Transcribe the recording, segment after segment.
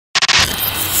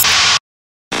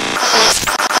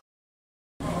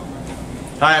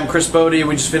Hi, I'm Chris Botti.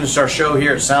 We just finished our show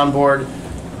here at Soundboard.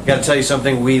 Got to tell you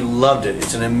something, we loved it.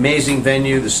 It's an amazing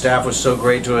venue. The staff was so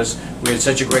great to us. We had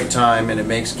such a great time, and it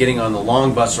makes getting on the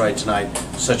long bus ride tonight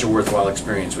such a worthwhile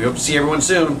experience. We hope to see everyone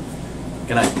soon.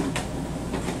 Good night.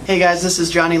 Hey guys, this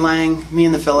is Jonny Lang. Me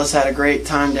and the fellas had a great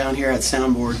time down here at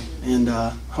Soundboard, and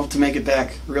hope to make it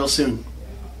back real soon.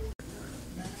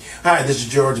 Hi, this is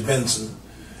George Benson,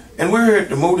 and we're at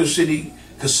the MotorCity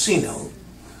Casino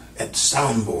at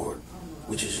Soundboard,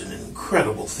 which is an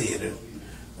incredible theater.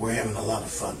 We're having a lot of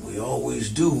fun. We always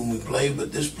do when we play,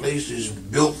 but this place is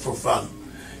built for fun,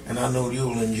 and I know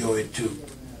you'll enjoy it too.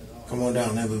 Come on down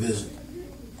and have a visit.